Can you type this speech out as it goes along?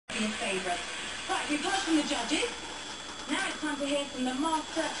your favourites. Right, we've heard from the judges. Now it's time to hear from the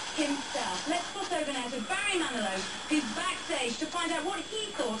master himself. Let's cross over now to Barry Manilow, who's backstage to find out what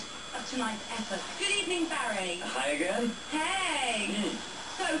he thought of tonight's effort. Good evening, Barry. Hi again. Hey.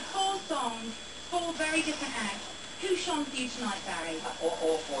 So, 4 songs, 4 very different acts. Who shone for you tonight, Barry?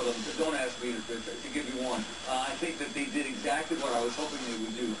 All 4 of them. So don't ask me to give you one. I think that they did exactly what I was hoping they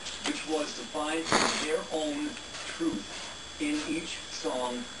would do, which was to find their own truth in each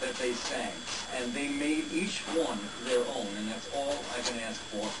song that they sang. And they made each one their own, and that's all I can ask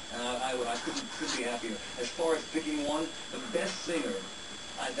for. And I couldn't be happier. As far as picking one, the best singer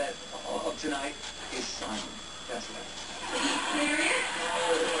of tonight is Simon. That's right. Are you serious?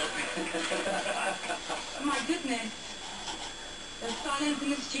 My goodness. There's silence in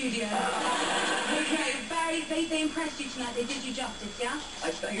the studio. Okay, Barry, they impressed you tonight. They did you justice, yeah?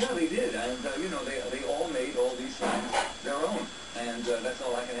 Yeah, they did. And, you know, they all made all these songs their own. And that's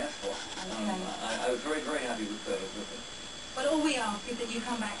all I can ask for. Okay. I was very, very happy with them. But all we ask is that you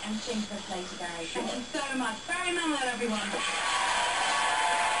come back and sing for us later, Barry. Sure. Thank you so much. Barry Manilow, everyone.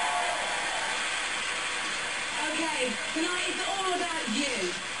 Okay, tonight it's all about you.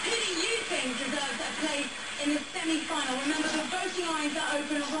 Who do you think deserves a place in the semi-final? Remember, the voting lines are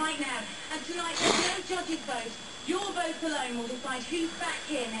open right now. And tonight, there's no judges' vote. Your vote alone will decide who's back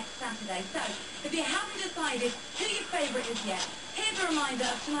here next Saturday. So, if you haven't decided who your favourite is yet, here's a reminder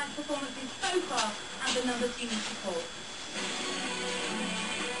of tonight's performances so far and the numbers you need to call.